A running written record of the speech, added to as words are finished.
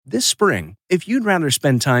This spring, if you'd rather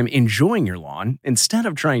spend time enjoying your lawn instead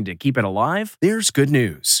of trying to keep it alive, there's good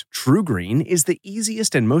news. TruGreen is the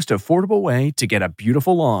easiest and most affordable way to get a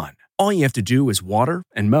beautiful lawn. All you have to do is water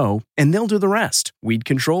and mow, and they'll do the rest. Weed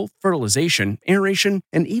control, fertilization, aeration,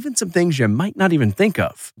 and even some things you might not even think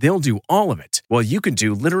of. They'll do all of it, while you can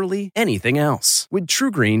do literally anything else. With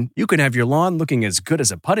TruGreen, you can have your lawn looking as good as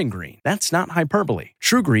a putting green. That's not hyperbole.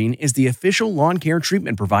 TruGreen is the official lawn care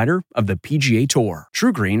treatment provider of the PGA Tour.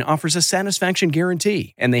 TruGreen offers a satisfaction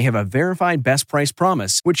guarantee, and they have a verified best price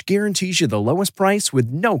promise, which guarantees you the lowest price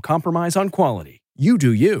with no compromise on quality. You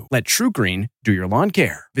do you. Let TruGreen do your lawn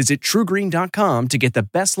care. Visit TruGreen.com to get the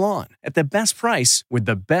best lawn at the best price with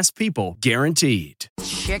the best people guaranteed.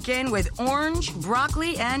 Chicken with orange,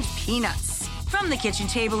 broccoli, and peanuts. From the kitchen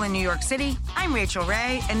table in New York City, I'm Rachel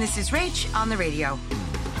Ray, and this is Rach on the radio.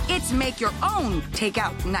 It's make your own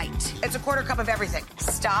takeout night. It's a quarter cup of everything.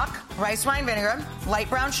 Stock, rice wine vinegar, light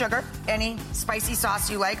brown sugar, any spicy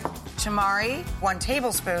sauce you like, tamari, 1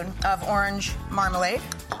 tablespoon of orange marmalade,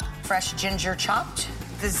 fresh ginger chopped,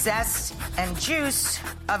 the zest and juice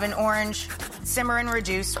of an orange, simmer and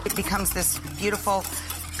reduce. It becomes this beautiful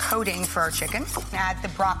coating for our chicken. Add the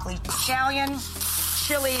broccoli scallion,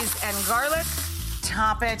 chilies and garlic.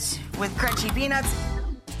 Top it with crunchy peanuts.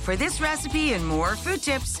 For this recipe and more food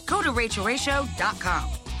tips, go to RachelRayShow.com.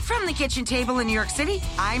 From the kitchen table in New York City,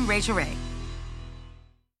 I'm Rachel Ray.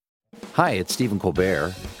 Hi, it's Stephen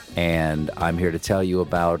Colbert, and I'm here to tell you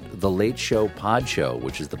about The Late Show Pod Show,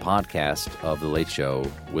 which is the podcast of The Late Show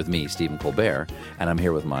with me, Stephen Colbert, and I'm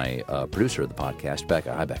here with my producer of the podcast,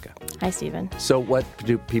 Becca. Hi, Becca. Hi, Stephen. So what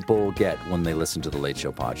do people get when they listen to The Late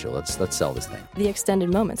Show Pod Show? Let's sell this thing. The extended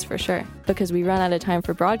moments, for sure, because we run out of time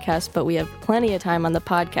for broadcast, but we have plenty of time on the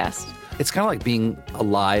podcast. It's kind of like being a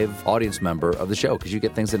live audience member of the show because you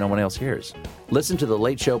get things that no one else hears. Listen to The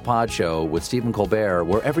Late Show Pod Show with Stephen Colbert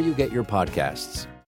wherever you get your podcasts.